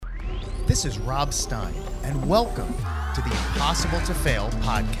This is Rob Stein, and welcome to the Impossible to Fail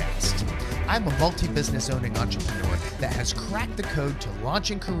podcast. I'm a multi-business owning entrepreneur that has cracked the code to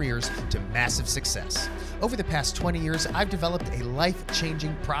launching careers to massive success. Over the past 20 years, I've developed a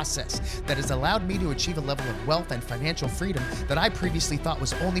life-changing process that has allowed me to achieve a level of wealth and financial freedom that I previously thought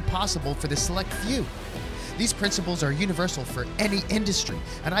was only possible for the select few. These principles are universal for any industry,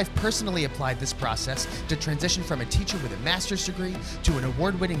 and I've personally applied this process to transition from a teacher with a master's degree to an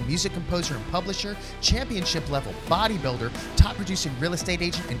award-winning music composer and publisher, championship-level bodybuilder, top-producing real estate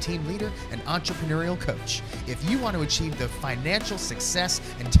agent and team leader, and entrepreneurial coach. If you want to achieve the financial success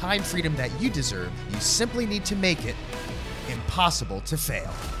and time freedom that you deserve, you simply need to make it impossible to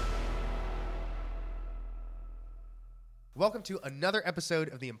fail. Welcome to another episode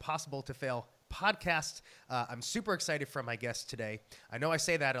of the Impossible to Fail podcast. I'm super excited for my guest today. I know I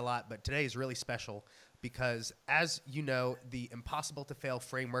say that a lot, but today is really special because, as you know, the Impossible to Fail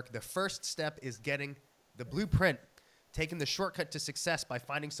framework, the first step is getting the blueprint, taking the shortcut to success by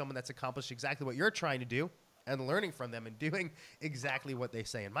finding someone that's accomplished exactly what you're trying to do and learning from them and doing exactly what they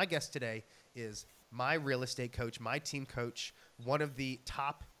say. And my guest today is my real estate coach, my team coach, one of the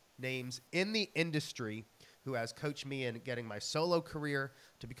top names in the industry, who has coached me in getting my solo career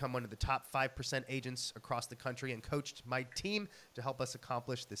to become one of the top 5% agents across the country and coached my team to help us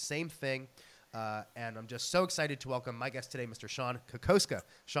accomplish the same thing. And I'm just so excited to welcome my guest today, Mr. Shon Kokoszka.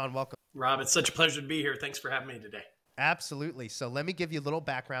 Shon, welcome. Rob, it's such a pleasure to be here. Thanks for having me today. Absolutely. So let me give you a little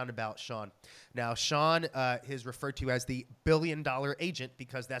background about Shon. Now, Shon is referred to as the billion-dollar agent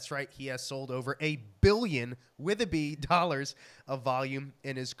because that's right. He has sold over $1 billion with a B dollars of volume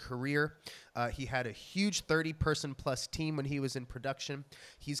in his career. He had a huge 30-person plus team when he was in production.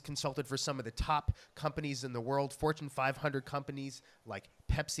 He's consulted for some of the top companies in the world, Fortune 500 companies like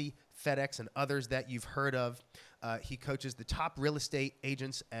Pepsi, FedEx, and others that you've heard of. He coaches the top real estate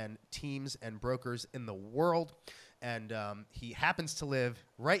agents and teams and brokers in the world. And he happens to live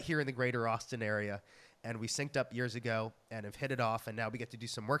right here in the greater Austin area. And we synced up years ago and have hit it off. And now we get to do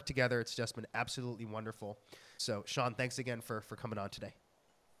some work together. It's just been absolutely wonderful. So, Shon, thanks again for coming on today.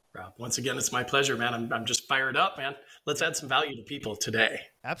 Rob, once again, it's my pleasure, man. I'm just fired up, man. Let's add some value to people today.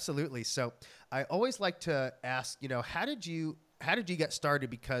 Absolutely. So I always like to ask, how did you get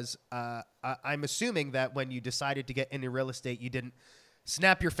started? Because I'm assuming that when you decided to get into real estate, you didn't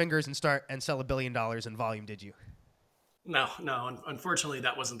snap your fingers and start and sell $1 billion in volume, did you? No. Unfortunately,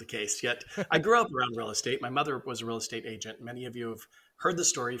 that wasn't the case yet. I grew up around real estate. My mother was a real estate agent. Many of you have heard the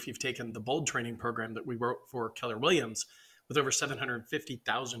story if you've taken the BOLD training program that we wrote for Keller Williams with over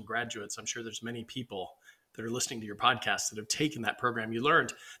 750,000 graduates. I'm sure there's many people that are listening to your podcast that have taken that program. You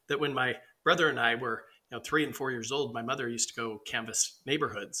learned that when my brother and I were 3 and 4 years old, my mother used to go canvass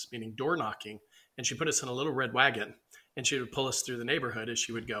neighborhoods, meaning door knocking, and she put us in a little red wagon. And she would pull us through the neighborhood as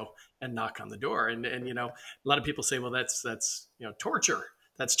she would go and knock on the door. And a lot of people say, well, that's torture.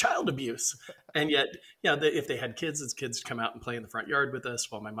 That's child abuse. And yet, if they had kids, as kids come out and play in the front yard with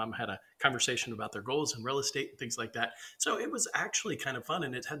us while my mom had a conversation about their goals in real estate and things like that. So it was actually kind of fun,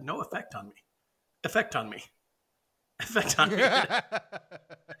 and it had no effect on me.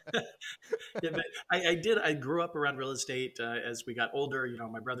 Yeah, but I grew up around real estate. As we got older,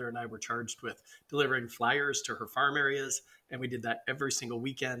 my brother and I were charged with delivering flyers to her farm areas, and we did that every single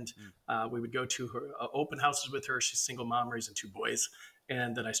weekend. We would go to her open houses with her. She's a single mom raising 2 boys.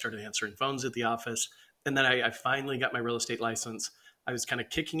 And then I started answering phones at the office. And then I finally got my real estate license. I was kind of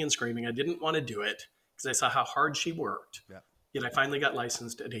kicking and screaming. I didn't want to do it because I saw how hard she worked. Yeah. Yet I finally got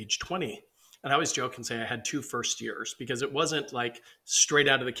licensed at age 20. And I always joke and say I had 2 first years because it wasn't like straight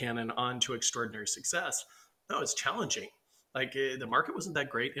out of the cannon on to extraordinary success. No, it's challenging. Like the market wasn't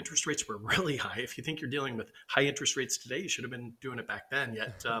that great. Interest rates were really high. If you think you're dealing with high interest rates today, you should have been doing it back then.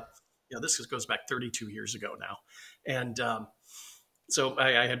 Yet, this goes back 32 years ago now. And so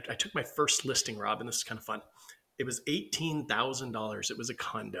I took my first listing, Rob, and this is kind of fun. It was $18,000. It was a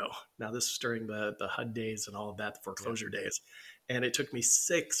condo. Now, this is during the HUD days and all of that, the foreclosure days. And it took me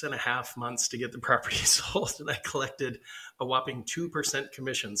 6.5 months to get the property sold. And I collected a whopping 2%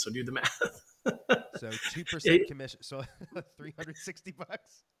 commission. So do the math. So 2% commission. So $360.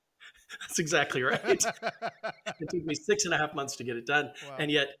 That's exactly right. It took me 6.5 months to get it done. Wow. And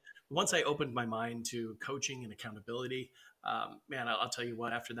yet, once I opened my mind to coaching and accountability, man, I'll tell you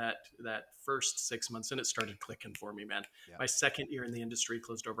what, after that first 6 months, and it started clicking for me, man. Yeah. My second year in the industry,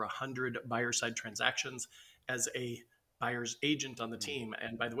 closed over 100 buyer side transactions as a buyer's agent on the team.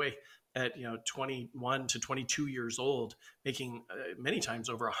 And by the way, at 21 to 22 years old, making many times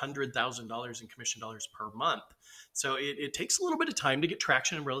over $100,000 in commission dollars per month. So it takes a little bit of time to get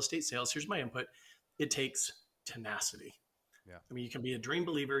traction in real estate sales. Here's my input. It takes tenacity. Yeah. I mean, you can be a dream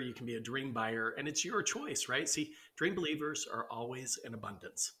believer, you can be a dream buyer, and it's your choice, right? See, dream believers are always in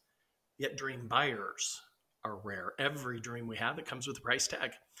abundance, yet dream buyers are rare. Every dream we have, it comes with a price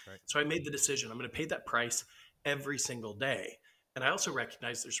tag. Right. So I made the decision I'm going to pay that price every single day. And I also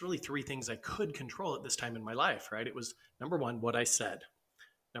recognized there's really three things I could control at this time in my life, right? It was number one, what I said.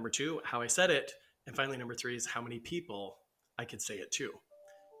 Number two, how I said it. And finally, number three is how many people I could say it to.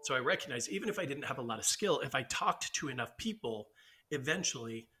 So I recognized even if I didn't have a lot of skill, if I talked to enough people,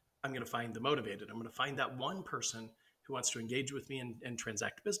 eventually I'm going to find the motivated. I'm going to find that one person who wants to engage with me and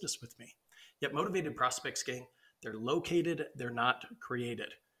transact business with me. Yet motivated prospects, gang, they're located, they're not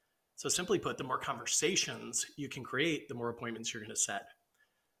created. So simply put, the more conversations you can create, the more appointments you're going to set.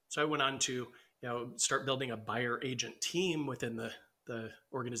 So I went on to start building a buyer agent team within the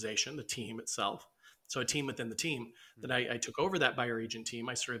organization, the team itself. So a team within the team. Then I took over that buyer agent team.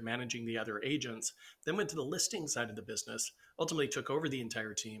 I started managing the other agents, then went to the listing side of the business, ultimately took over the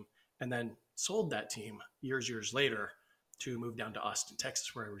entire team, and then sold that team years later to move down to Austin,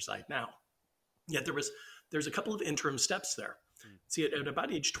 Texas, where I reside now. Yet there's a couple of interim steps there. See, at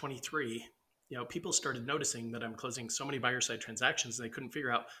about age 23, people started noticing that I'm closing so many buyer side transactions, and they couldn't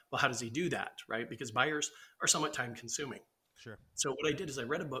figure out, well, how does he do that, right? Because buyers are somewhat time consuming. Sure. So what I did is I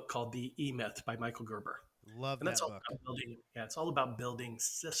read a book called The E-Myth by Michael Gerber. Love and that's that all book. About building. Yeah, it's all about building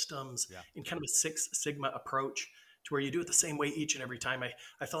systems Yeah. in kind of a Six Sigma approach to where you do it the same way each and every time.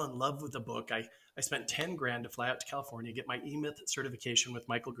 I fell in love with the book. I spent 10 grand to fly out to California, get my E-Myth certification with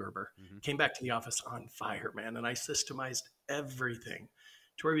Michael Gerber, came back to the office on fire, man. And I systemized everything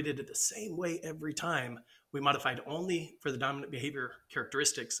to where we did it the same way every time. We modified only for the dominant behavior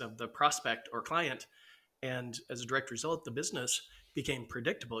characteristics of the prospect or client. And as a direct result, the business became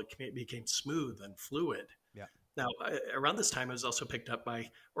predictable. It became smooth and fluid. Yeah. Now, around this time, I was also picked up by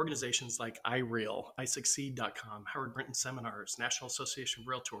organizations like iReal, iSucceed.com, Howard Brinton Seminars, National Association of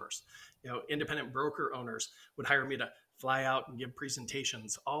Realtors. Independent broker owners would hire me to fly out and give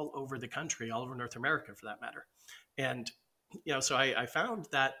presentations all over the country, all over North America, for that matter. And so I found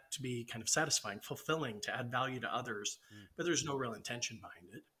that to be kind of satisfying, fulfilling, to add value to others, but there's no real intention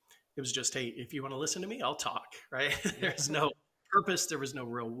behind it. It was just, hey, if you want to listen to me, I'll talk, right? There's no purpose. There was no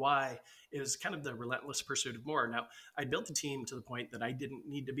real why. It was kind of the relentless pursuit of more. Now, I built the team to the point that I didn't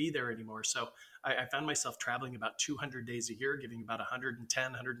need to be there anymore. So I found myself traveling about 200 days a year, giving about 110,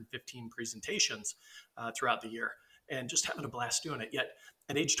 115 presentations throughout the year, and just having a blast doing it. Yet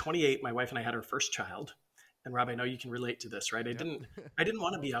at age 28, my wife and I had our first child. And Rob, I know you can relate to this, right? I didn't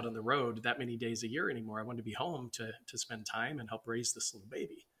want to be out on the road that many days a year anymore. I wanted to be home to spend time and help raise this little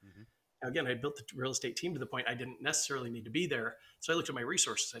baby. Now, again, I built the real estate team to the point I didn't necessarily need to be there. So I looked at my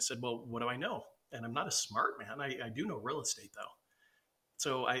resources. I said, well, what do I know? And I'm not a smart man. I do know real estate, though.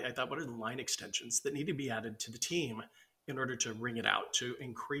 So I thought, what are the line extensions that need to be added to the team in order to wring it out, to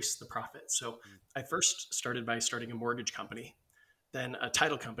increase the profit? So I first started by starting a mortgage company, then a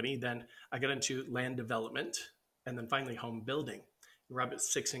title company. Then I got into land development, and then finally home building. Rob,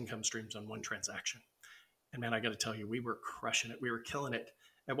 it's 6 income streams on one transaction. And man, I got to tell you, we were crushing it. We were killing it.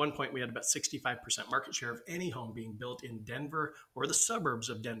 At one point, we had about 65% market share of any home being built in Denver or the suburbs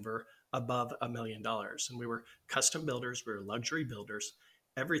of Denver above $1 million. And we were custom builders. We were luxury builders.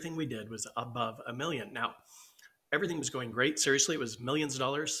 Everything we did was above $1 million. Now, everything was going great. Seriously, it was millions of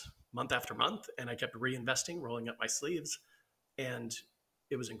dollars month after month. And I kept reinvesting, rolling up my sleeves. And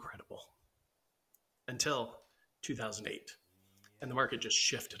it was incredible until 2008. And the market just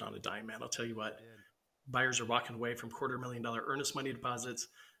shifted on a dime, man. I'll tell you what. Buyers are walking away from $250,000 earnest money deposits,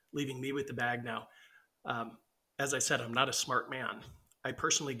 leaving me with the bag. Now, as I said, I'm not a smart man. I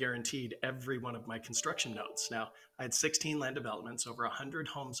personally guaranteed every one of my construction notes. Now, I had 16 land developments, over 100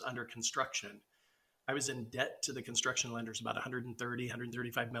 homes under construction. I was in debt to the construction lenders about 130,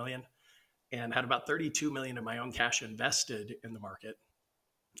 135 million, and had about 32 million of my own cash invested in the market.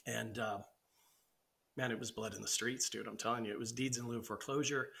 And man, it was blood in the streets, dude. I'm telling you, it was deeds in lieu of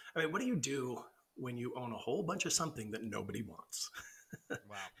foreclosure. I mean, what do you do when you own a whole bunch of something that nobody wants?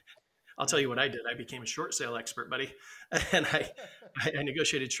 Wow. I'll tell you what I did. I became a short sale expert, buddy. And I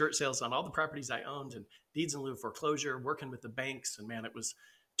negotiated short sales on all the properties I owned and deeds in lieu of foreclosure, working with the banks. And man, it was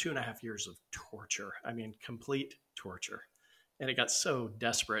 2.5 years of torture. I mean, complete torture. And it got so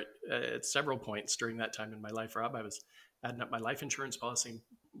desperate at several points during that time in my life, Rob. I was adding up my life insurance policy,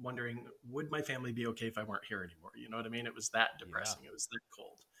 wondering, would my family be okay if I weren't here anymore? You know what I mean? It was that depressing. It was that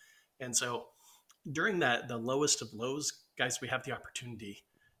cold. And so during the lowest of lows, guys, we have the opportunity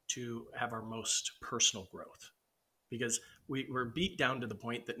to have our most personal growth, because we're beat down to the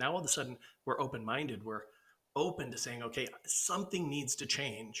point that now all of a sudden we're open-minded. We're open to saying, okay, something needs to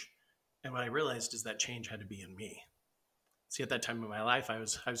change. And what I realized is that change had to be in me. See, at that time in my life, I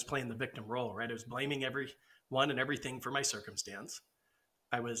was playing the victim role, right? I was blaming everyone and everything for my circumstance.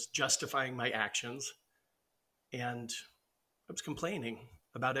 I was justifying my actions, and I was complaining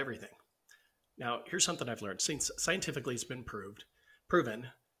about everything. Now, here's something I've learned. Scientifically, it's been proven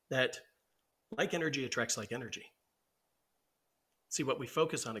that like energy attracts like energy. See, what we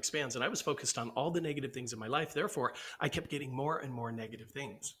focus on expands, and I was focused on all the negative things in my life. Therefore, I kept getting more and more negative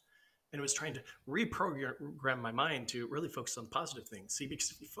things. And it was trying to reprogram my mind to really focus on the positive things. See, because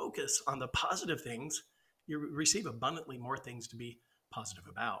if you focus on the positive things, you receive abundantly more things to be positive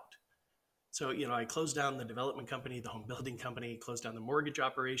about. So, I closed down the development company, the home building company, closed down the mortgage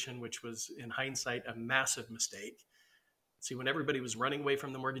operation, which was, in hindsight, a massive mistake. See, when everybody was running away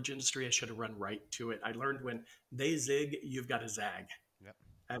from the mortgage industry, I should have run right to it. I learned when they zig, you've got to zag. Yep.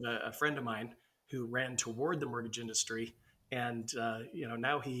 I have a friend of mine who ran toward the mortgage industry, and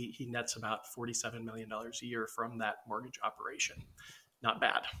now he nets about $47 million a year from that mortgage operation. Not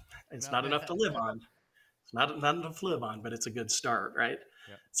bad. It's not enough to live on. It's not enough to live on, but it's a good start, right?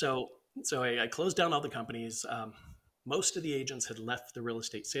 Yep. So I closed down all the companies. Most of the agents had left the real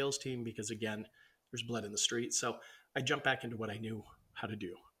estate sales team because, again, there's blood in the street. So I jumped back into what I knew how to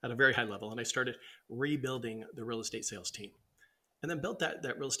do at a very high level, and I started rebuilding the real estate sales team, and then built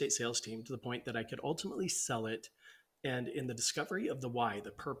that real estate sales team to the point that I could ultimately sell it. And in the discovery of the why,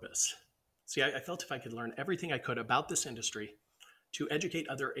 the purpose, see, I felt if I could learn everything I could about this industry to educate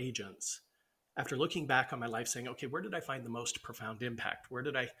other agents, after looking back on my life saying, okay, where did I find the most profound impact? Where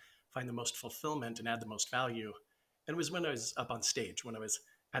did I find the most fulfillment and add the most value? And it was when I was up on stage, when I was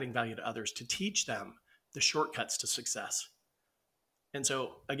adding value to others, to teach them the shortcuts to success. And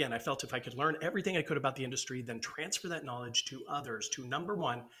so, again, I felt if I could learn everything I could about the industry, then transfer that knowledge to others to, number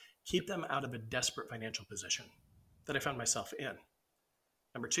one, keep them out of a desperate financial position that I found myself in.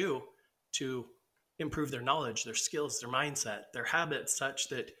 Number two, to improve their knowledge, their skills, their mindset, their habits, such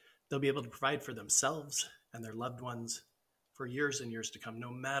that they'll be able to provide for themselves and their loved ones for years and years to come,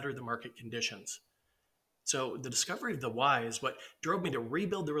 no matter the market conditions. So the discovery of the why is what drove me to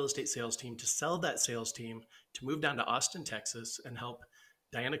rebuild the real estate sales team, to sell that sales team, to move down to Austin, Texas, and help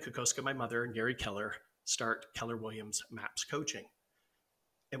Diana Kokoszka, my mother, and Gary Keller start Keller Williams MAPS Coaching.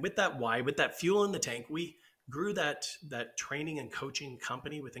 And with that why, with that fuel in the tank, we grew that training and coaching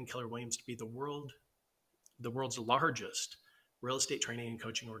company within Keller Williams to be the world's largest real estate training and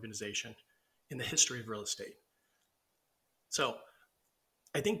coaching organization in the history of real estate. So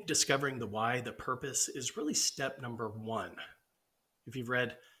I think discovering the why, the purpose, is really step number one. If you've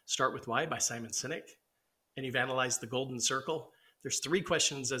read Start With Why by Simon Sinek, and you've analyzed the golden circle, there's three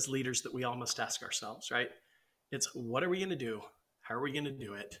questions as leaders that we all must ask ourselves, right? It's what are we going to do? How are we going to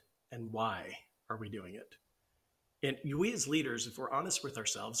do it? And why are we doing it? And we as leaders, if we're honest with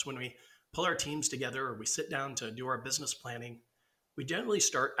ourselves, when we pull our teams together or we sit down to do our business planning, we generally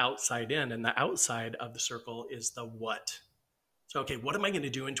start outside in, and the outside of the circle is the what. So, okay, what am I going to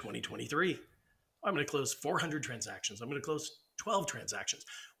do in 2023? I'm going to close 400 transactions. I'm going to close 12 transactions.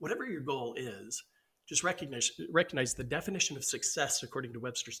 Whatever your goal is, just recognize the definition of success according to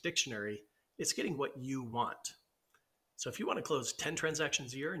Webster's dictionary. It's getting what you want. So if you want to close 10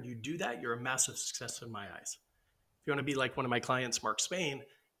 transactions a year and you do that, you're a massive success in my eyes. If you want to be like one of my clients, Mark Spain,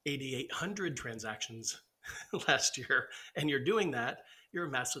 8,800 transactions last year, and you're doing that, you're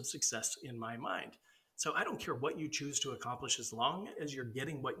a massive success in my mind. So I don't care what you choose to accomplish, as long as you're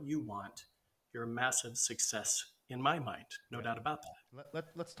getting what you want, you're a massive success in my mind. No doubt about that.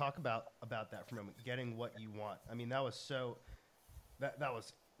 Let's talk about that for a moment. Getting what you want. I mean, that was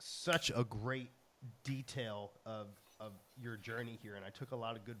such a great detail of your journey here, and I took a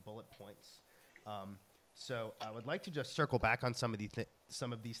lot of good bullet points. So I would like to just circle back on some of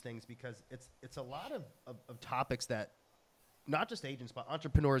these things, because it's a lot of topics that not just agents but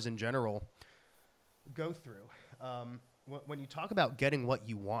entrepreneurs in general go through. When you talk about getting what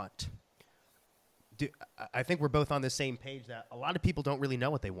you want, I think we're both on the same page that a lot of people don't really know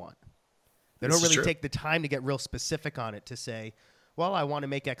what they want. They don't really take the time to get real specific on it, to say, well, I want to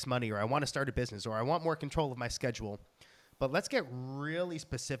make X money, or I want to start a business, or I want more control of my schedule. But let's get really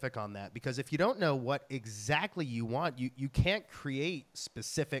specific on that, because if you don't know what exactly you want, you can't create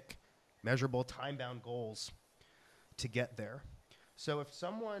specific, measurable, time-bound goals to get there. So if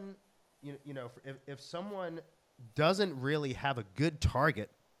someone, if someone doesn't really have a good target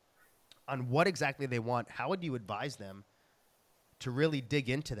on what exactly they want, how would you advise them to really dig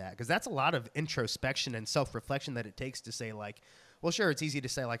into that? Because that's a lot of introspection and self-reflection that it takes to say, like, well, sure, it's easy to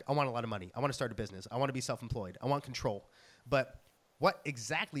say, like, I want a lot of money. I want to start a business. I want to be self-employed. I want control. But what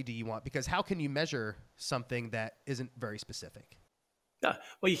exactly do you want? Because how can you measure something that isn't very specific? Yeah.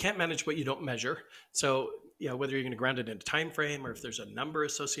 Well, you can't manage what you don't measure. So, whether you're going to ground it in a time frame or if there's a number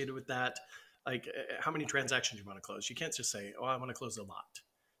associated with that, like how many transactions you want to close. You can't just say, oh, I want to close a lot.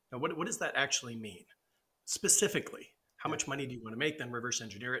 Now, what does that actually mean? Specifically, how much money do you want to make? Then reverse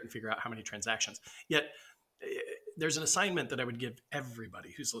engineer it and figure out how many transactions. Yet there's an assignment that I would give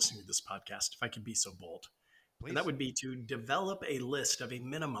everybody who's listening to this podcast, if I could be so bold. Please. And that would be to develop a list of a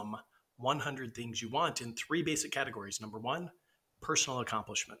minimum 100 things you want in 3 basic categories. Number 1, personal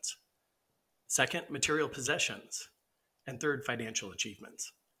accomplishments. 2nd, material possessions. And 3rd, financial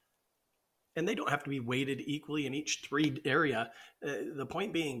achievements. And they don't have to be weighted equally in each 3 area. The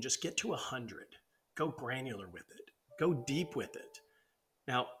point being, just get to 100. Go granular with it. Go deep with it.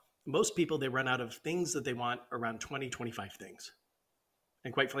 Now, most people, they run out of things that they want around 20, 25 things.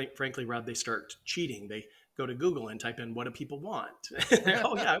 And quite frankly, Rob, they start cheating. They go to Google and type in, what do people want?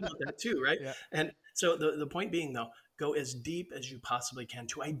 Oh, yeah, I want that too, right? Yeah. And so the point being, though, go as deep as you possibly can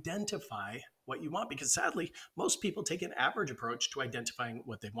to identify what you want. Because sadly, most people take an average approach to identifying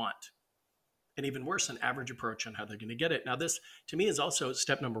what they want. And even worse, an average approach on how they're going to get it. Now, this, to me, is also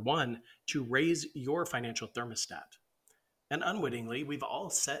step number 1 to raise your financial thermostat. And unwittingly, we've all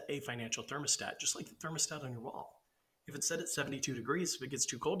set a financial thermostat, just like the thermostat on your wall. If it's set at 72 degrees, if it gets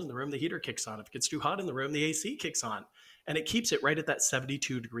too cold in the room, the heater kicks on. If it gets too hot in the room, the AC kicks on. And it keeps it right at that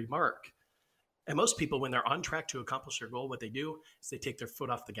 72-degree mark. And most people, when they're on track to accomplish their goal, what they do is they take their foot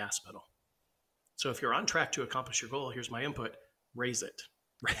off the gas pedal. So if you're on track to accomplish your goal, here's my input, raise it.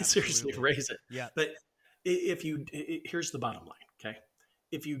 Seriously, raise it. Yeah. But here's the bottom line, okay?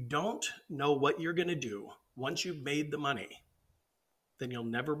 If you don't know what you're going to do once you've made the money, then you'll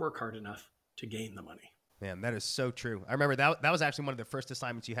never work hard enough to gain the money. Man, that is so true. I remember that was actually one of the first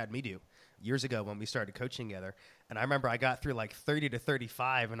assignments you had me do years ago when we started coaching together. And I remember I got through like 30 to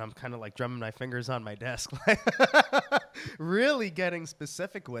 35 and I'm kind of like drumming my fingers on my desk, really getting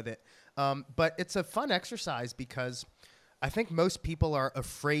specific with it. But it's a fun exercise because I think most people are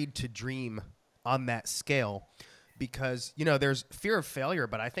afraid to dream on that scale because, there's fear of failure,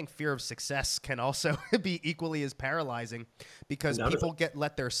 but I think fear of success can also be equally as paralyzing because people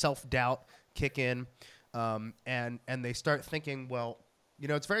let their self-doubt kick in. And they start thinking, well,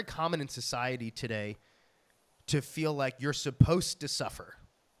 it's very common in society today to feel like you're supposed to suffer.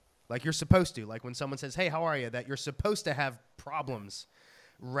 Like you're supposed to, like when someone says, hey, how are you? That you're supposed to have problems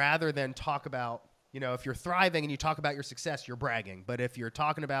rather than talk about, if you're thriving and you talk about your success, you're bragging. But if you're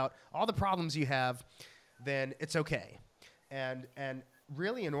talking about all the problems you have, then it's okay. And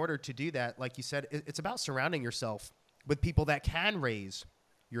really in order to do that, like you said, it's about surrounding yourself with people that can raise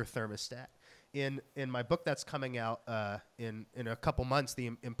your thermostat. In my book that's coming out in a couple months,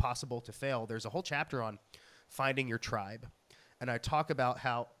 The Impossible to Fail, there's a whole chapter on finding your tribe. And I talk about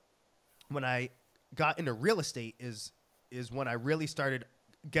how when I got into real estate is when I really started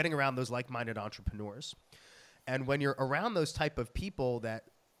getting around those like-minded entrepreneurs. And when you're around those type of people that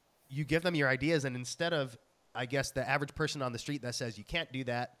you give them your ideas, and instead of, I guess, the average person on the street that says, you can't do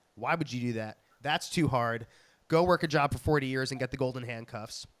that, why would you do that? That's too hard. Go work a job for 40 years and get the golden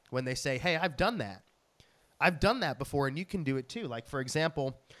handcuffs. When they say, hey, I've done that. I've done that before and you can do it too. Like, for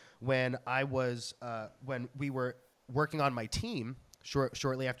example, when we were working on my team,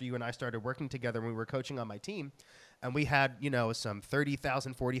 shortly after you and I started working together, when we were coaching on my team, and we had, some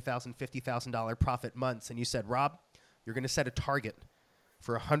 $30,000, $40,000, $50,000 profit months. And you said, Rob, you're going to set a target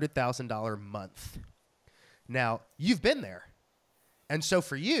for $100,000 month. Now, you've been there. And so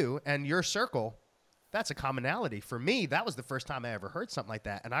for you and your circle, that's a commonality. For me, that was the first time I ever heard something like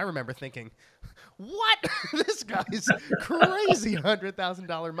that. And I remember thinking, what? This guy's crazy,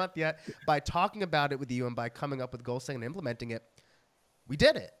 $100,000 a month. Yet by talking about it with you and by coming up with goal setting and implementing it, we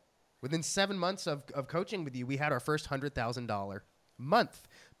did it. Within 7 months of coaching with you, we had our first $100,000 month.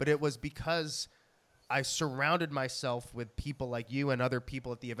 But it was because I surrounded myself with people like you and other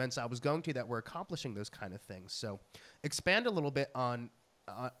people at the events I was going to that were accomplishing those kind of things. So expand a little bit on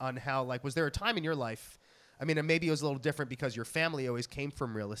how, like, was there a time in your life, I mean, and maybe it was a little different because your family always came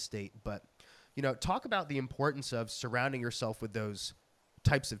from real estate, but, talk about the importance of surrounding yourself with those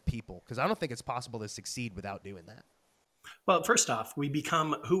types of people, because I don't think it's possible to succeed without doing that. Well, first off, we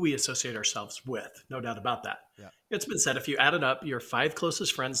become who we associate ourselves with, no doubt about that. Yeah. It's been said, if you added up your 5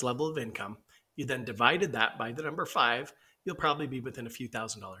 closest friends' level of income, you then divided that by the number 5, you'll probably be within a few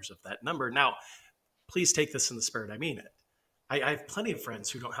 $1,000s of that number. Now, please take this in the spirit I mean it. I have plenty of friends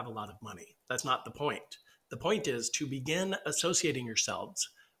who don't have a lot of money. That's not the point. The point is to begin associating yourselves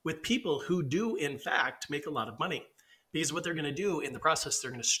with people who do, in fact, make a lot of money. Because what they're going to do in the process,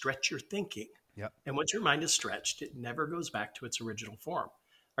 they're going to stretch your thinking. Yep. And once your mind is stretched, it never goes back to its original form.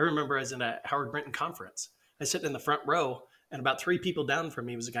 I remember I was in a Howard Brinton conference. I sit in the front row, and about 3 people down from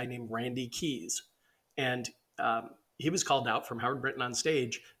me was a guy named Randy Keys. And he was called out from Howard Brinton on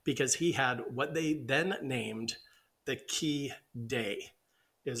stage because he had what they then named the key day,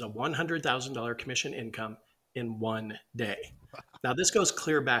 is a $100,000 commission income in one day. Now, this goes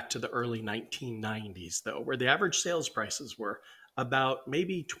clear back to the early 1990s, though, where the average sales prices were about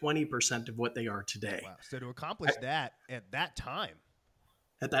maybe 20% of what they are today. Wow. So to accomplish that at that time.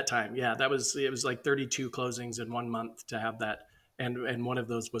 At that time, yeah, it was like 32 closings in 1 month to have that. And one of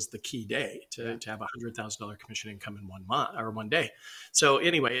those was the key day to have $100,000 commission income in 1 month or 1 day. So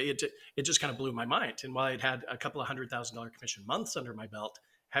anyway, it just kind of blew my mind. And while I'd had a couple of $100,000 commission months under my belt,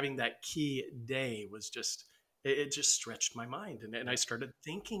 having that key day was just, it just stretched my mind. And I started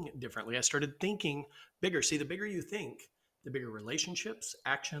thinking differently. I started thinking bigger. See, the bigger you think, the bigger relationships,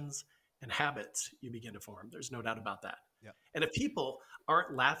 actions, and habits you begin to form. There's no doubt about that. Yeah. And if people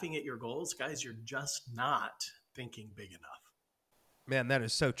aren't laughing at your goals, guys, you're just not thinking big enough. Man, that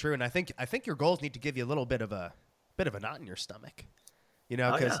is so true. And I think your goals need to give you a little bit of a knot in your stomach. You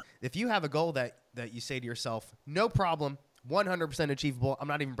know, because if you have a goal that you say to yourself, no problem, 100% achievable, I'm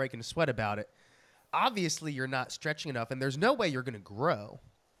not even breaking a sweat about it, obviously you're not stretching enough, and there's no way you're going to grow.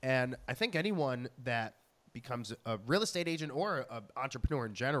 And I think anyone that becomes a real estate agent or an entrepreneur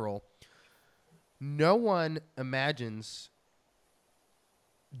in general, no one imagines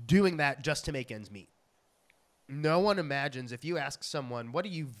doing that just to make ends meet. No one imagines, if you ask someone, what do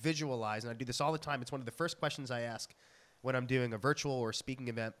you visualize? And I do this all the time. It's one of the first questions I ask when I'm doing a virtual or speaking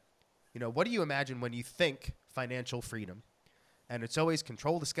event. You know, what do you imagine when you think financial freedom? And it's always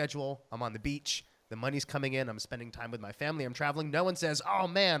control the schedule. I'm on the beach. The money's coming in. I'm spending time with my family. I'm traveling. No one says, oh,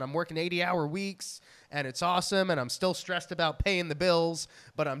 man, I'm working 80-hour weeks, and it's awesome, and I'm still stressed about paying the bills,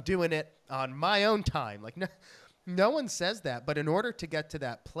 but I'm doing it on my own time. Like, no one says that. But in order to get to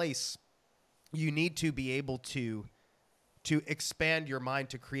that place, you need to be able to expand your mind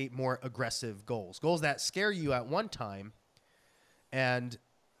to create more aggressive goals that scare you at one time, and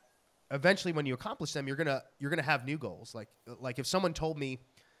eventually when you accomplish them, you're gonna have new goals. Like if someone told me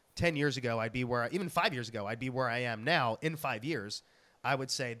 10 years ago even 5 years ago I'd be where I am now in 5 years, I would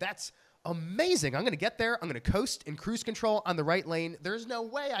say that's amazing. I'm gonna get there. I'm gonna coast in cruise control on the right lane. There's no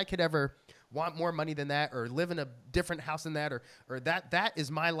way I could ever want more money than that, or live in a different house than that, or that is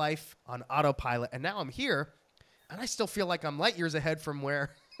my life on autopilot. And now I'm here, and I still feel like I'm light years ahead from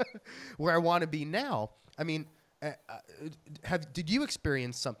where I want to be now. I mean, did you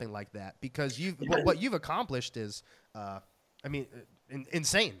experience something like that? Because what you've accomplished is,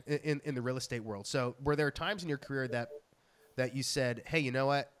 insane in the real estate world. So were there times in your career that you said, hey, you know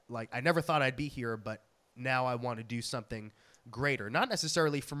what? Like, I never thought I'd be here, but now I want to do something greater, not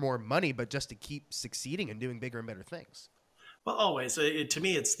necessarily for more money, but just to keep succeeding and doing bigger and better things? Well, always. To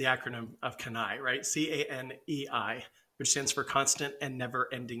me, it's the acronym of CANEI, right? CANEI, which stands for constant and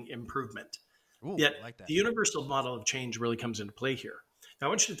never-ending improvement. Ooh, Yet I like that. The universal model of change really comes into play here. Now, I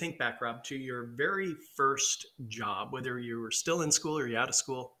want you to think back, Rob, to your very first job, whether you were still in school or you're out of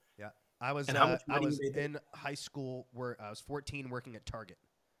school. Yeah, I was. And how much I money was you made? in high school where I was 14, working at Target.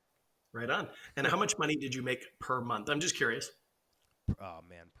 Right on. And how much money did you make per month? I'm just curious. Oh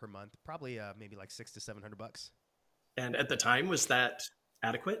man, per month, probably maybe like $600 to $700. And at the time, was that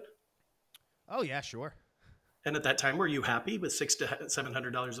adequate? Oh yeah, sure. And at that time, were you happy with $600 to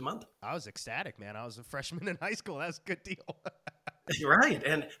 $700 a month? I was ecstatic, man. I was a freshman in high school. That's a good deal. Right.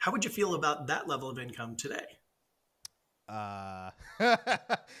 And how would you feel about that level of income today? How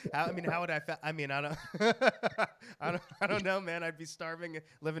would I feel? I mean, I don't know, man. I'd be starving,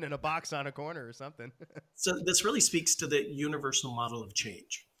 living in a box on a corner or something. So this really speaks to the universal model of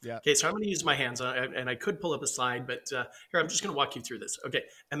change. Yeah. Okay, so I'm going to use my hands, and I could pull up a slide, but here, I'm just going to walk you through this. Okay,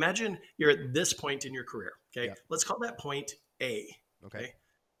 imagine you're at this point in your career. Okay, Yeah. Let's call that point A. Okay.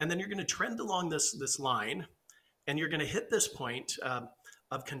 And then you're going to trend along this line, and you're going to hit this point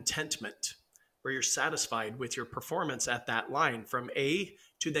of contentment, where you're satisfied with your performance at that line from A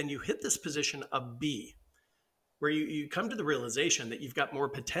to then you hit this position of B, where you come to the realization that you've got more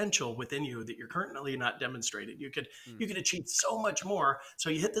potential within you that you're currently not demonstrated. You could achieve so much more.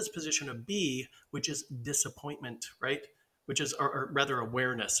 So you hit this position of B, which is disappointment, right? Which is, or rather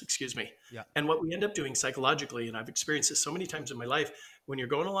awareness, excuse me. Yeah. And what we end up doing psychologically, and I've experienced this so many times in my life, when you're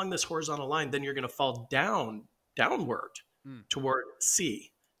going along this horizontal line, then you're going to fall downward toward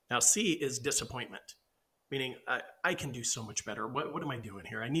C. Now, C is disappointment, meaning I can do so much better. What am I doing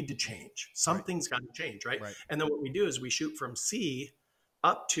here? I need to change. Something's got to change, right? And then what we do is we shoot from C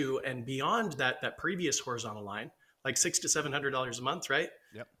up to and beyond that previous horizontal line, like $600 to $700 a month, right?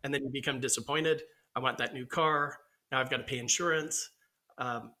 Yep. And then you become disappointed. I want that new car. Now I've got to pay insurance.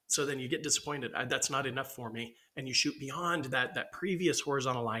 So then you get disappointed. That's not enough for me. And you shoot beyond that previous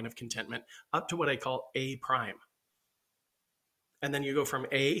horizontal line of contentment up to what I call A prime. And then you go from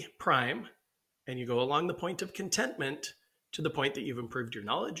A prime and you go along the point of contentment to the point that you've improved your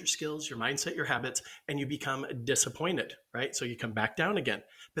knowledge, your skills, your mindset, your habits, and you become disappointed, right? So you come back down again,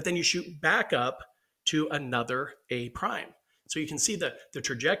 but then you shoot back up to another A prime. So you can see the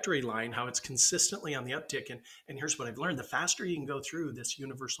trajectory line, how it's consistently on the uptick. And here's what I've learned. The faster you can go through this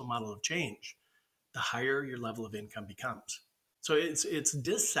universal model of change, the higher your level of income becomes. So it's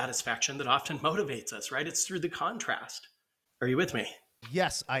dissatisfaction that often motivates us, right? It's through the contrast. Are you with me?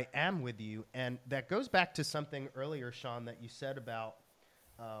 Yes, I am with you. And that goes back to something earlier, Shon, that you said about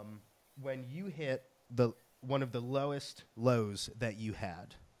when you hit one of the lowest lows that you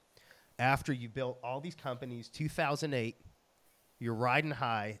had after you built all these companies, 2008, you're riding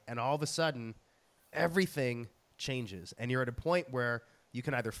high, and all of a sudden, everything changes. And you're at a point where you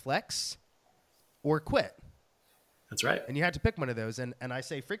can either flex or quit. That's right. And you had to pick one of those. And I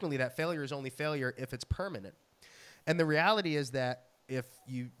say frequently that failure is only failure if it's permanent. And the reality is that if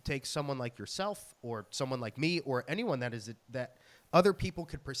you take someone like yourself or someone like me or anyone that other people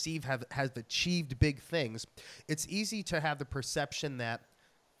could perceive has achieved big things, it's easy to have the perception that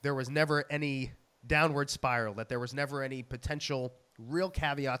there was never any downward spiral, that there was never any potential real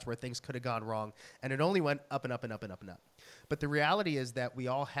caveats where things could have gone wrong, and it only went up and up and up and up and up. But the reality is that we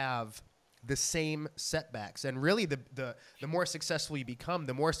all have the same setbacks, and really the more successful you become,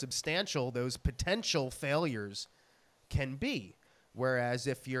 the more substantial those potential failures can be. Whereas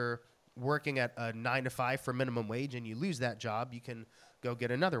if you're working at a 9 to 5 for minimum wage and you lose that job, you can go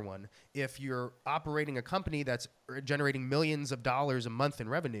get another one. If you're operating a company that's generating millions of dollars a month in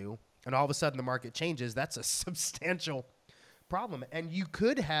revenue and all of a sudden the market changes, that's a substantial problem. And you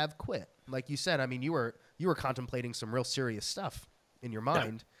could have quit. Like you said, I mean, you were contemplating some real serious stuff in your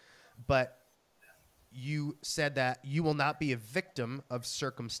mind, but you said that you will not be a victim of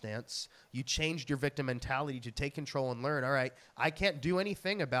circumstance. You changed your victim mentality to take control and learn, all right, I can't do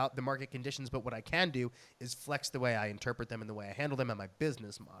anything about the market conditions, but what I can do is flex the way I interpret them and the way I handle them in my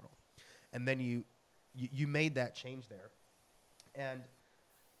business model. And then you made that change there. And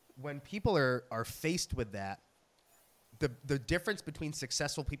when people are faced with that, the difference between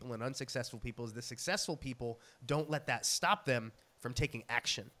successful people and unsuccessful people is the successful people don't let that stop them from taking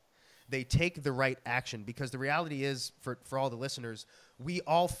action. They take the right action, because the reality is, for all the listeners, we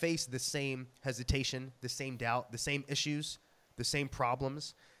all face the same hesitation, the same doubt, the same issues, the same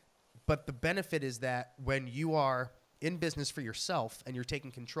problems. But the benefit is that when you are in business for yourself and you're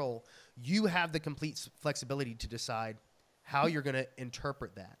taking control, you have the complete flexibility to decide how you're going to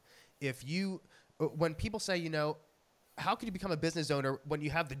interpret that. When people say, how can you become a business owner when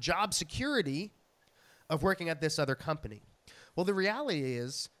you have the job security of working at this other company? Well, the reality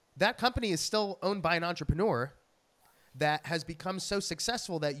is, that company is still owned by an entrepreneur that has become so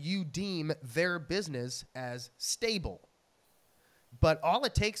successful that you deem their business as stable. But all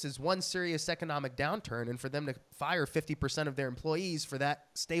it takes is one serious economic downturn and for them to fire 50% of their employees for that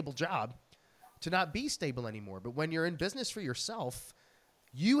stable job to not be stable anymore. But when you're in business for yourself,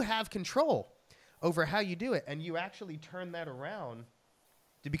 you have control over how you do it, and you actually turn that around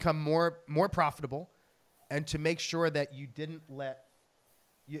to become more profitable and to make sure that you didn't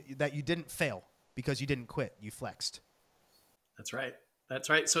fail because you didn't quit. You flexed. That's right.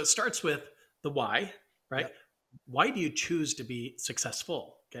 So it starts with the why, right? Yep. Why do you choose to be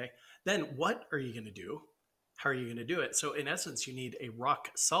successful? Okay. Then what are you going to do? How are you going to do it? So in essence, you need a rock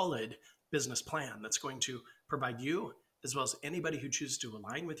solid business plan that's going to provide you, as well as anybody who chooses to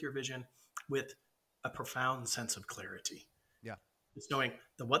align with your vision, with a profound sense of clarity. Yeah. It's knowing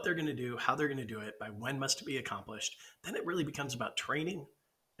what they're going to do, how they're going to do it, by when must it be accomplished. Then it really becomes about training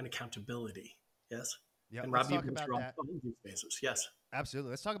and accountability. Yes. Yeah. And Rob, you've been through all these phases. Yes.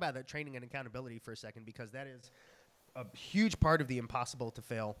 Absolutely. Let's talk about that training and accountability for a second, because that is a huge part of the impossible to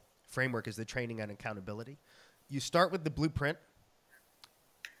fail framework, is the training and accountability. You start with the blueprint,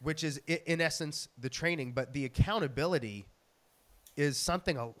 which is in essence the training, but the accountability is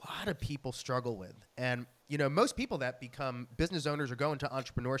something a lot of people struggle with. And, most people that become business owners or go into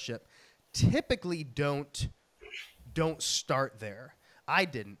entrepreneurship typically don't start there. I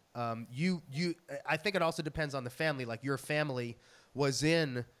didn't. I think it also depends on the family. Like, your family was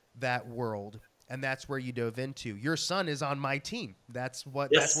in that world, and that's where you dove into. Your son is on my team. That's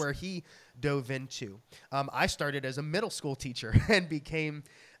where he dove into. I started as a middle school teacher and became,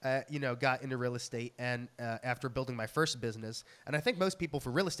 got into real estate, and after building my first business. And I think most people,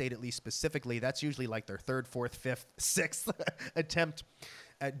 for real estate at least specifically, that's usually like their third, fourth, fifth, sixth attempt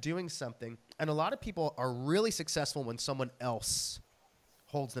at doing something. And a lot of people are really successful when someone else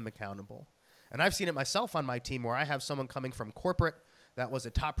holds them accountable. And I've seen it myself on my team where I have someone coming from corporate that was a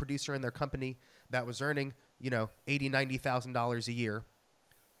top producer in their company that was earning, $80,000, $90,000 a year.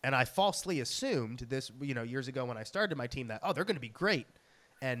 And I falsely assumed this, years ago when I started my team that, they're going to be great.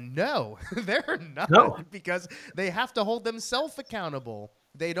 And no, they're not, because they have to hold themselves accountable.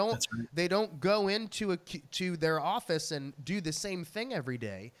 They don't go into to their office and do the same thing every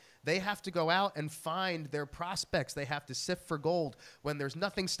day. They have to go out and find their prospects. They have to sift for gold when there's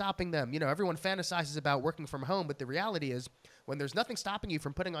nothing stopping them. Everyone fantasizes about working from home, but the reality is when there's nothing stopping you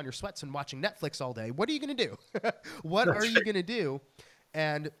from putting on your sweats and watching Netflix all day, what are you going to do? What are you going to do?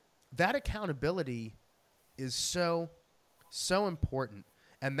 And that accountability is so important.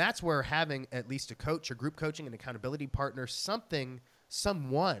 And that's where having at least a coach, a group coaching, an accountability partner,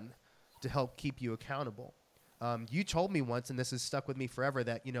 someone to help keep you accountable. You told me once, and this has stuck with me forever,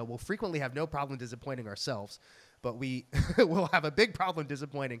 that, we'll frequently have no problem disappointing ourselves, but we will have a big problem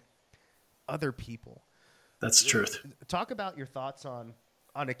disappointing other people. That's the truth. Talk about your thoughts on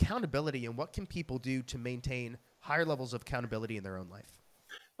accountability and what can people do to maintain higher levels of accountability in their own life.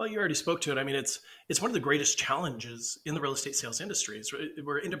 Well, you already spoke to it. I mean, it's one of the greatest challenges in the real estate sales industry.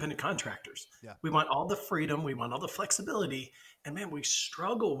 We're independent contractors. Yeah. We want all the freedom. We want all the flexibility. And man, we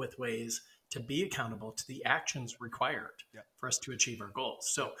struggle with ways to be accountable to the actions required for us to achieve our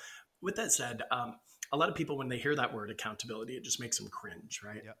goals. So with that said, a lot of people, when they hear that word accountability, it just makes them cringe,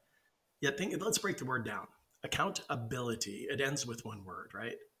 right? Yet let's break the word down. Accountability, it ends with one word,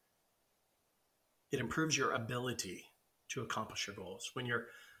 right? It improves your ability to accomplish your goals. When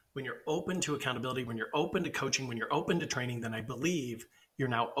you're open to accountability, when you're open to coaching, when you're open to training, then I believe you're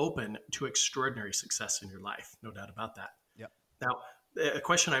now open to extraordinary success in your life. No doubt about that. Yep. Now, a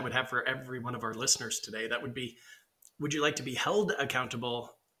question I would have for every one of our listeners today, that would be, would you like to be held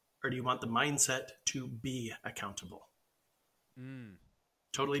accountable, or do you want the mindset to be accountable?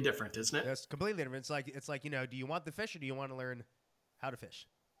 Totally different, isn't it? That's completely different. It's like, do you want the fish or do you want to learn how to fish?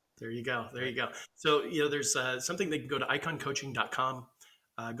 There you go. So, there's something they can go to iconcoaching.com,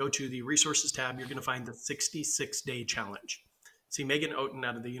 go to the resources tab. You're going to find the 66-day challenge. See, Megan Oaten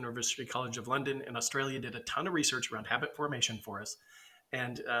out of the University College of London in Australia did a ton of research around habit formation for us.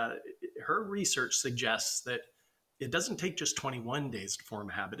 And her research suggests that it doesn't take just 21 days to form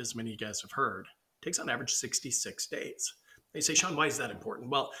a habit, as many of you guys have heard. It takes on average 66 days. They say, Shon, why is that important?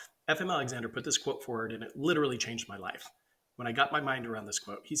 Well, F.M. Alexander put this quote forward, and it literally changed my life. When I got my mind around this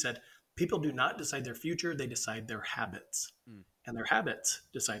quote, he said, people do not decide their future, they decide their habits. And their habits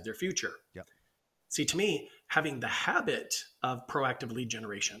decide their future. Yep. See, to me, having the habit of proactive lead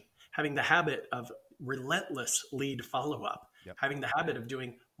generation, having the habit of relentless lead follow-up, having the habit of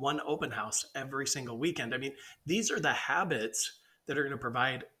doing one open house every single weekend. I mean, these are the habits that are going to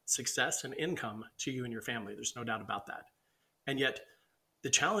provide success and income to you and your family. There's no doubt about that. And yet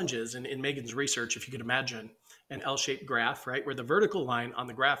the challenge is, in Megan's research, if you could imagine an L-shaped graph, right, where the vertical line on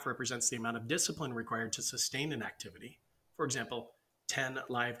the graph represents the amount of discipline required to sustain an activity. For example, 10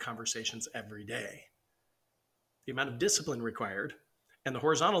 live conversations every day. The amount of discipline required. And the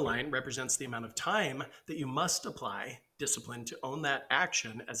horizontal line represents the amount of time that you must apply discipline to own that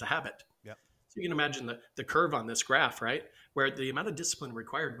action as a habit. Yep. So you can imagine the curve on this graph, right? Where the amount of discipline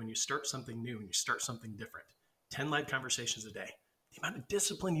required when you start something new and you start something different, 10 live conversations a day. The amount of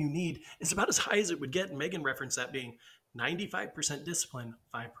discipline you need is about as high as it would get. And Megan referenced that being 95% discipline,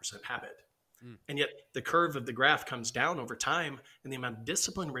 5% habit. And yet the curve of the graph comes down over time and the amount of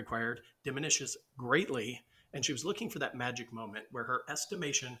discipline required diminishes greatly. And she was looking for that magic moment where her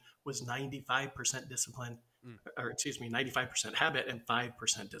estimation was 95% discipline, 95% habit and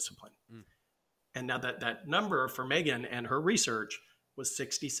 5% discipline. And now that number for Megan and her research was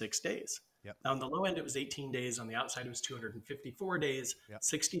 66 days. Yep. Now on the low end, it was 18 days. On the outside, it was 254 days. Yep.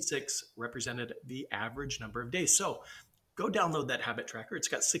 66 represented the average number of days. So go download that habit tracker. It's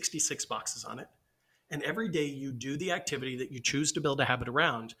got 66 boxes on it. And every day you do the activity that you choose to build a habit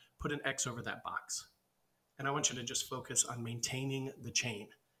around, put an X over that box. And I want you to just focus on maintaining the chain.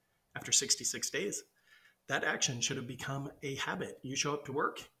 After 66 days, that action should have become a habit. You show up to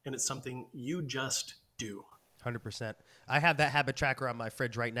work and it's something you just do. 100%. I have that habit tracker on my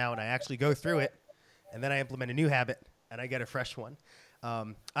fridge right now, and I actually go through it, and then I implement a new habit, and I get a fresh one.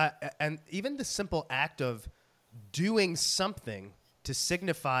 And even the simple act of doing something to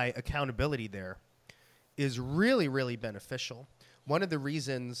signify accountability there is really, really beneficial. One of the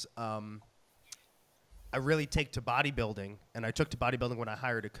reasons I really take to bodybuilding, and I took to bodybuilding when I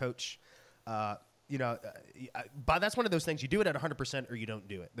hired a coach, but that's one of those things. You do it at 100% or you don't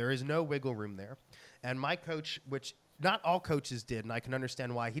do it. There is no wiggle room there. And my coach, which not all coaches did, and I can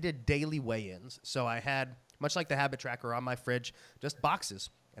understand why. He did daily weigh-ins. So I had, much like the habit tracker on my fridge, just boxes.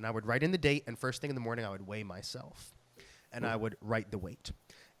 And I would write in the date, and first thing in the morning, I would weigh myself. And I would write the weight.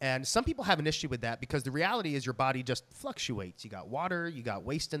 And some people have an issue with that because the reality is your body just fluctuates. You got water, you got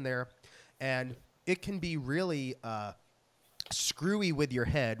waste in there, and it can be really screwy with your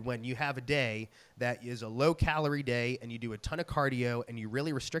head when you have a day that is a low-calorie day and you do a ton of cardio and you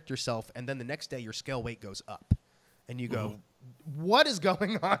really restrict yourself, and then the next day your scale weight goes up. And you go, what is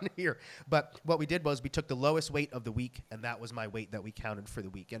going on here? But what we did was we took the lowest weight of the week, and that was my weight that we counted for the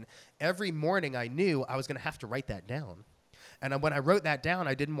week. And every morning I knew I was going to have to write that down. And when I wrote that down,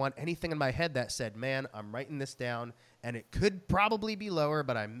 I didn't want anything in my head that said, man, I'm writing this down, and it could probably be lower,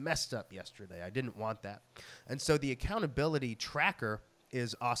 but I messed up yesterday. I didn't want that. And so the accountability tracker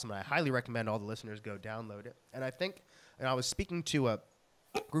is awesome, and I highly recommend all the listeners go download it. And I think, and I was speaking to a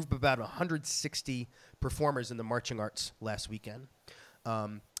group of about 160 performers in the marching arts last weekend,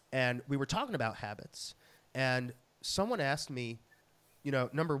 and we were talking about habits. And someone asked me,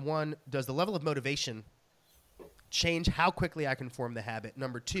 number one, does the level of motivation change how quickly I can form the habit?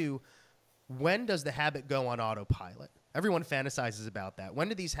 Number two, when does the habit go on autopilot? Everyone fantasizes about that. When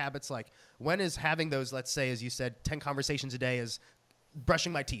do these habits, when is having those, let's say, as you said, 10 conversations a day is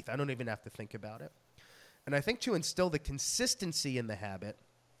brushing my teeth? I don't even have to think about it. And I think to instill the consistency in the habit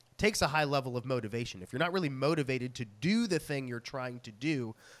takes a high level of motivation. If you're not really motivated to do the thing you're trying to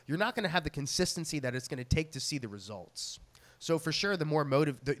do, you're not going to have the consistency that it's going to take to see the results. So for sure, the more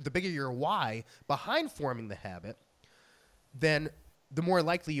the bigger your why behind forming the habit, then the more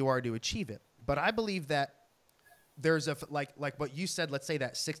likely you are to achieve it. But I believe that there's like what you said, let's say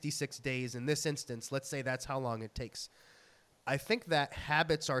that 66 days in this instance, let's say that's how long it takes. I think that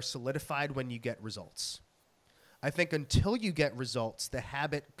habits are solidified when you get results. I think until you get results, the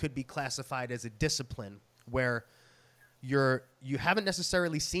habit could be classified as a discipline where you haven't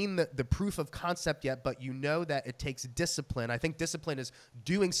necessarily seen the proof of concept yet, but you know that it takes discipline. I think discipline is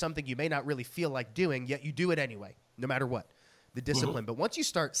doing something you may not really feel like doing, yet you do it anyway, no matter what, the discipline. But once you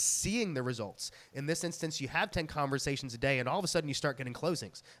start seeing the results, in this instance, you have 10 conversations a day, and all of a sudden you start getting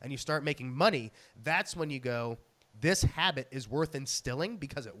closings, and you start making money. That's when you go, this habit is worth instilling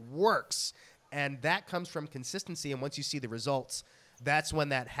because it works. And that comes from consistency, and once you see the results, that's when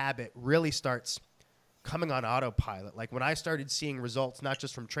that habit really starts coming on autopilot. Like when I started seeing results, not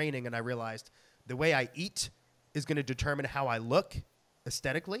just from training, and I realized the way I eat is going to determine how I look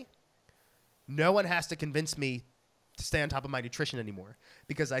aesthetically, no one has to convince me to stay on top of my nutrition anymore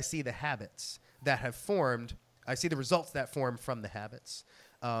because I see the habits that have formed. I see the results that form from the habits.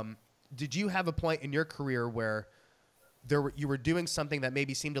 Did you have a point in your career where you were doing something that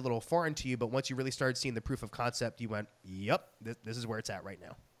maybe seemed a little foreign to you, but once you really started seeing the proof of concept, you went, yep, this is where it's at right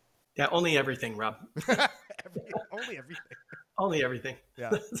now? Yeah, only everything, Rob. Only everything. Only everything.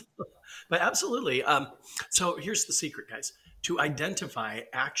 Yeah. But absolutely. So here's the secret, guys. To identify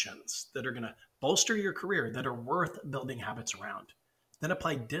actions that are going to bolster your career, that are worth building habits around, then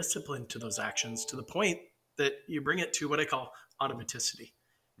apply discipline to those actions to the point that you bring it to what I call automaticity.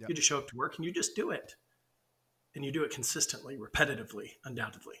 Yep. You just show up to work and you just do it. And you do it consistently, repetitively,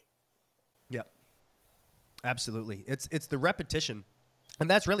 undoubtedly. Yep. Absolutely. It's the repetition. And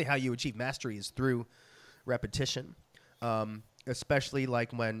that's really how you achieve mastery, is through repetition. Especially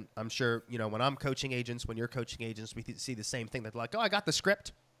like when I'm sure, when I'm coaching agents, when you're coaching agents, we see the same thing. They're like, oh, I got the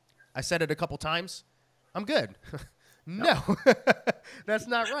script. I said it a couple times. I'm good. No, that's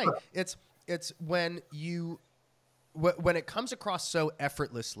not right. It's when when it comes across so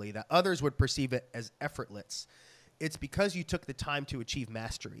effortlessly that others would perceive it as effortless, it's because you took the time to achieve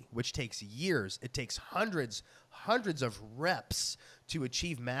mastery, which takes years. It takes hundreds of reps to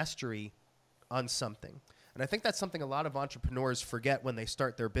achieve mastery on something. And I think that's something a lot of entrepreneurs forget when they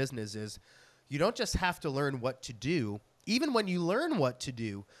start their business is you don't just have to learn what to do. Even when you learn what to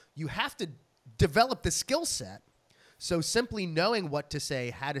do, you have to develop the skill set. So simply knowing what to say,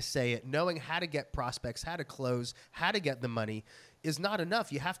 how to say it, knowing how to get prospects, how to close, how to get the money is not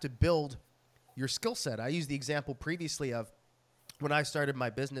enough. You have to build your skill set. I used the example previously of when I started my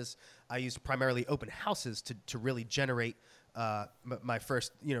business, I used primarily open houses to really generate my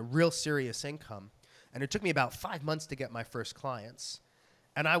first, real serious income. And it took me about 5 months to get my first clients.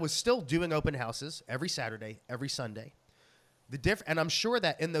 And I was still doing open houses every Saturday, every Sunday. And I'm sure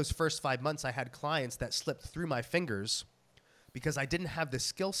that in those first 5 months, I had clients that slipped through my fingers because I didn't have the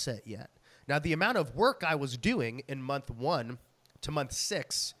skill set yet. Now, the amount of work I was doing in month 1 to month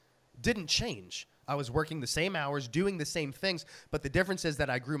 6 didn't change. I was working the same hours, doing the same things, but the difference is that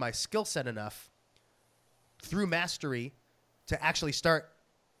I grew my skill set enough through mastery to actually so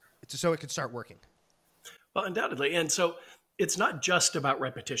it could start working. Well, undoubtedly. And so it's not just about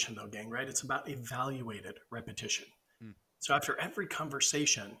repetition, though, gang, right? It's about evaluated repetition. Mm. So after every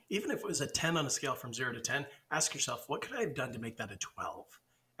conversation, even if it was a 10 on a scale from 0 to 10, ask yourself, what could I have done to make that a 12?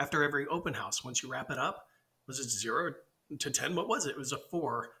 After every open house, once you wrap it up, was it 0 to 10? What was it? It was a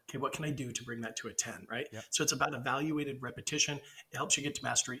 4. Okay, what can I do to bring that to a 10, right? Yep. So it's about evaluated repetition. It helps you get to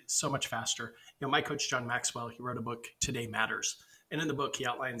mastery so much faster. My coach, John Maxwell, he wrote a book, Today Matters. And in the book, he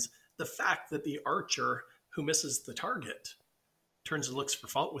outlines the fact that the archer who misses the target turns and looks for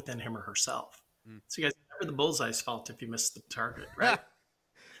fault within him or herself. So you guys, never the bullseye's fault if you miss the target, right?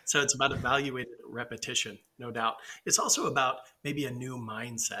 So it's about evaluated repetition, no doubt. It's also about maybe a new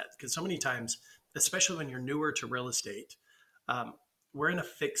mindset, because so many times, especially when you're newer to real estate, we're in a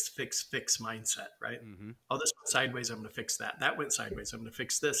fix mindset, right? Mm-hmm. Oh, this went sideways, I'm going to fix that. That went sideways, I'm going to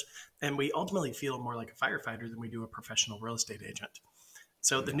fix this. And we ultimately feel more like a firefighter than we do a professional real estate agent.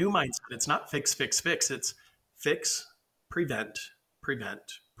 So the new mindset, it's not fix. It's fix, prevent.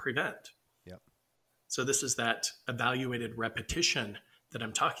 Yep. So this is that evaluated repetition that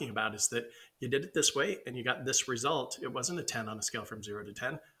I'm talking about, is that you did it this way and you got this result. It wasn't a 10 on a scale from 0 to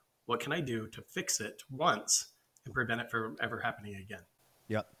 10. What can I do to fix it once and prevent it from ever happening again?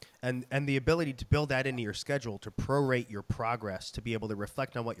 Yep. And the ability to build that into your schedule, to prorate your progress, to be able to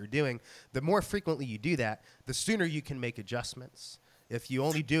reflect on what you're doing. The more frequently you do that, the sooner you can make adjustments. If you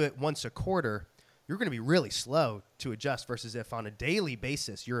only do it once a quarter, you're going to be really slow to adjust, versus if on a daily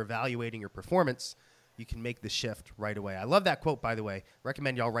basis you're evaluating your performance, you can make the shift right away. I love that quote, by the way.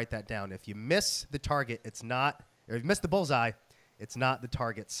 Recommend y'all write that down. If you miss the target, or if you miss the bullseye, it's not the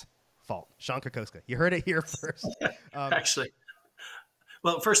target's fault. Shon Kokoszka. You heard it here first. Actually,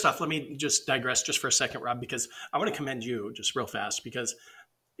 well, first off, let me just digress just for a second, Rob, because I want to commend you just real fast, because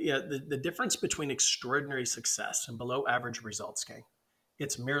the difference between extraordinary success and below average results, gang,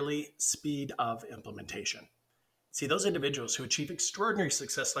 it's merely speed of implementation. See, those individuals who achieve extraordinary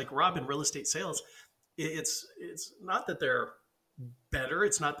success, like Rob in real estate sales, it's not that they're better.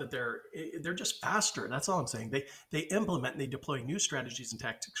 It's not that they're just faster. That's all I'm saying. They implement and they deploy new strategies and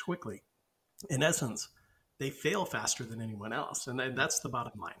tactics quickly. In essence, they fail faster than anyone else. And that's the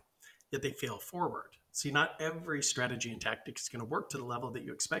bottom line. Yet they fail forward. See, not every strategy and tactic is going to work to the level that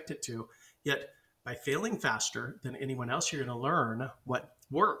you expect it to. Yet by failing faster than anyone else, you're going to learn what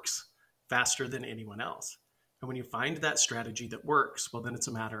works faster than anyone else. And when you find that strategy that works, well, then it's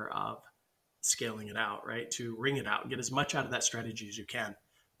a matter of scaling it out, right? To wring it out, get as much out of that strategy as you can.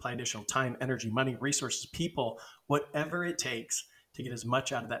 Apply additional time, energy, money, resources, people, whatever it takes to get as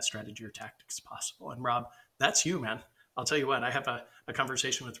much out of that strategy or tactics as possible. And Rob, that's you, man. I'll tell you what, I have a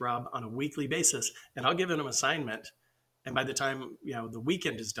conversation with Rob on a weekly basis, and I'll give him an assignment. And by the time the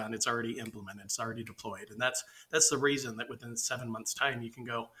weekend is done, it's already implemented, it's already deployed. And that's the reason that within 7 months' time, you can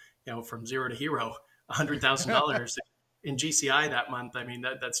go from zero to hero, $100,000 in GCI that month. I mean,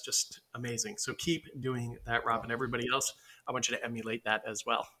 that's just amazing. So keep doing that, Rob, and everybody else. I want you to emulate that as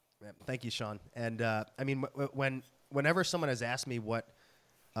well. Thank you, Shon. And I mean, whenever someone has asked me what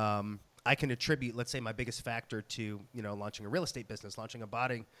I can attribute, let's say, my biggest factor to launching a real estate business, launching a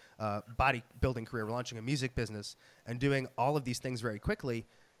bodybuilding career, launching a music business, and doing all of these things very quickly,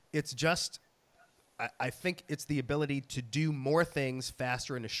 it's just I think it's the ability to do more things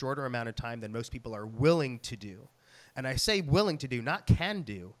faster in a shorter amount of time than most people are willing to do. And I say willing to do, not can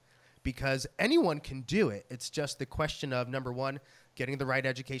do, because anyone can do it. It's just the question of, number one, getting the right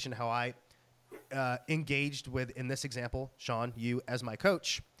education, how I engaged with, in this example, Shon, you as my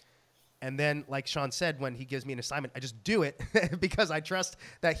coach. And then, like Shon said, when he gives me an assignment, I just do it because I trust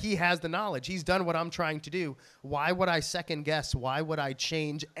that he has the knowledge. He's done what I'm trying to do. Why would I second guess? Why would I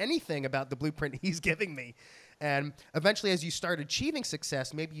change anything about the blueprint he's giving me? And eventually, as you start achieving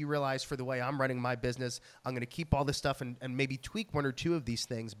success, maybe you realize, for the way I'm running my business, I'm going to keep all this stuff and maybe tweak one or two of these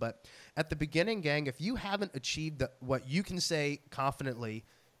things. But at the beginning, gang, if you haven't achieved what you can say confidently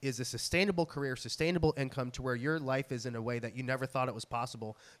is a sustainable career, sustainable income, to where your life is in a way that you never thought it was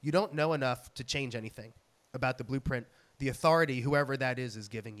possible, you don't know enough to change anything about the blueprint, the authority, whoever that is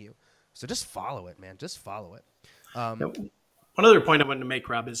giving you. So just follow it, man. Just follow it. One other point I wanted to make,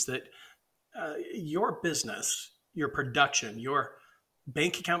 Rob, is that your business, your production, your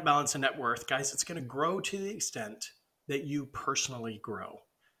bank account balance and net worth, guys, it's going to grow to the extent that you personally grow.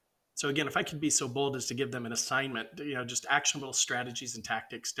 So again, if I could be so bold as to give them an assignment, just actionable strategies and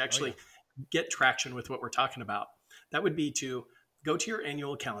tactics to actually get traction with what we're talking about, that would be to go to your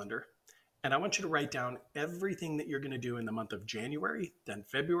annual calendar. And I want you to write down everything that you're going to do in the month of January, then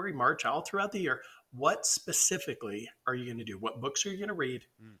February, March, all throughout the year. What specifically are you going to do? What books are you going to read?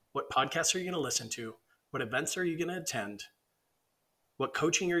 What podcasts are you going to listen to? What events are you going to attend? What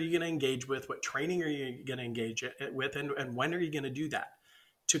coaching are you going to engage with? What training are you going to engage with? And when are you going to do that?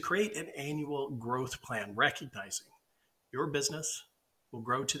 To create an annual growth plan, recognizing your business will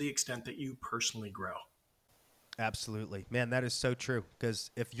grow to the extent that you personally grow. Absolutely. Man, that is so true. Because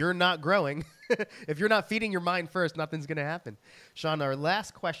if you're not growing, if you're not feeding your mind first, nothing's going to happen. Shon, our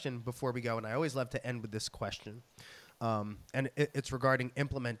last question before we go, and I always love to end with this question, and it's regarding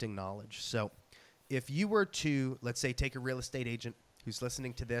implementing knowledge. So if you were to, let's say, take a real estate agent who's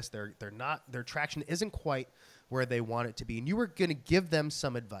listening to this, their traction isn't quite where they want it to be, and you were going to give them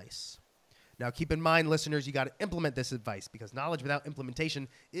some advice. Now, keep in mind, listeners, you got to implement this advice because knowledge without implementation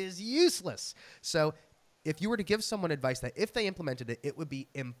is useless. So if you were to give someone advice that if they implemented it, it would be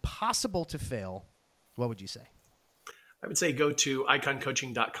impossible to fail, what would you say? I would say go to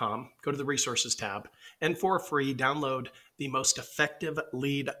iconcoaching.com, go to the resources tab, and for free, download the most effective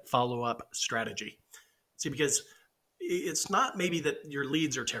lead follow-up strategy. See, because it's not maybe that your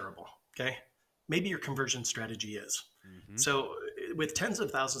leads are terrible, okay? Maybe your conversion strategy is. Mm-hmm. So with tens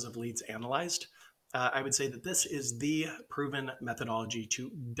of thousands of leads analyzed, I would say that this is the proven methodology to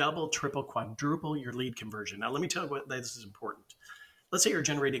double, triple, quadruple your lead conversion. Now, let me tell you why this is important. Let's say you're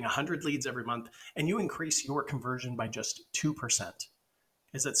generating 100 leads every month and you increase your conversion by just 2%.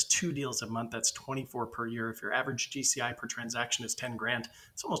 Because that's 2 deals a month. That's 24 per year. If your average GCI per transaction is 10 grand,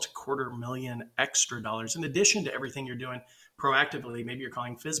 it's almost $250,000 extra dollars. In addition to everything you're doing proactively, maybe you're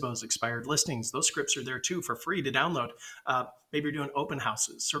calling FSBOs, expired listings. Those scripts are there too for free to download. Maybe you're doing open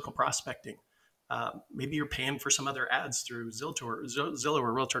houses, circle prospecting. Maybe you're paying for some other ads through Zillow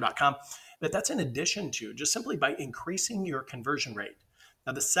or Realtor.com. But that's in addition to just simply by increasing your conversion rate.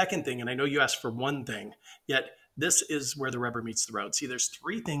 Now, the second thing, and I know you asked for one thing, yet this is where the rubber meets the road. See, there's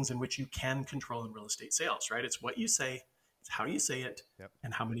 3 things in which you can control in real estate sales, right? It's what you say, it's how you say it, yep,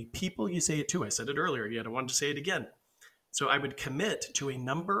 and how many people you say it to. I said it earlier, yet I wanted to say it again. So I would commit to a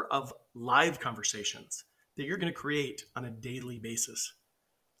number of live conversations that you're going to create on a daily basis.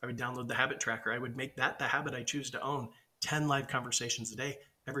 I would download the habit tracker. I would make that the habit I choose to own. 10 live conversations a day.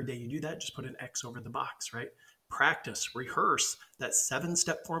 Every day you do that, just put an X over the box, right? Practice, rehearse that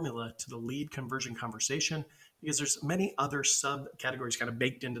 7-step formula to the lead conversion conversation, because there's many other subcategories kind of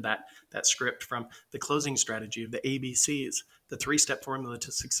baked into that script, from the closing strategy of the ABCs, the 3-step formula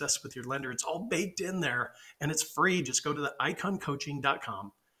to success with your lender. It's all baked in there and it's free. Just go to the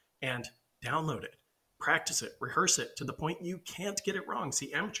iconcoaching.com and download it. Practice it, rehearse it to the point you can't get it wrong.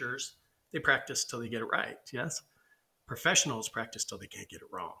 See, amateurs, they practice till they get it right. Yes. Professionals practice till they can't get it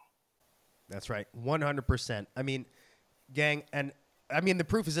wrong. That's right. 100%. I mean, gang, and I mean, the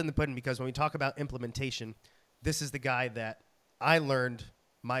proof is in the pudding, because when we talk about implementation, this is the guy that I learned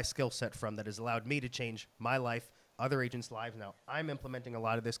my skill set from, that has allowed me to change my life, other agents' lives. Now, I'm implementing a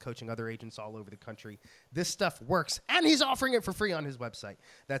lot of this, coaching other agents all over the country. This stuff works, and he's offering it for free on his website.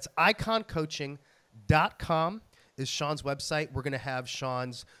 That's iconcoaching.com is Shon's website. We're going to have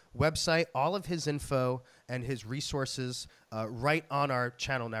Shon's website, all of his info and his resources right on our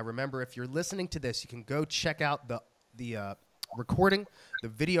channel. Now, remember, if you're listening to this, you can go check out the recording, the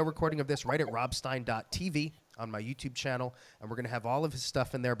video recording of this right at robstein.tv on my YouTube channel, and we're going to have all of his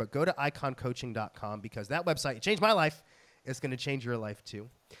stuff in there. But go to iconcoaching.com, because that website, it changed my life. It's going to change your life too.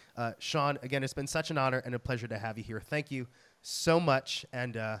 Shon, again, it's been such an honor and a pleasure to have you here. Thank you so much,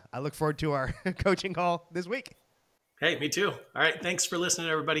 and I look forward to our coaching call this week. Hey, me too. All right. Thanks for listening,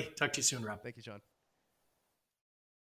 everybody. Talk to you soon, Rob. Thank you, Shon.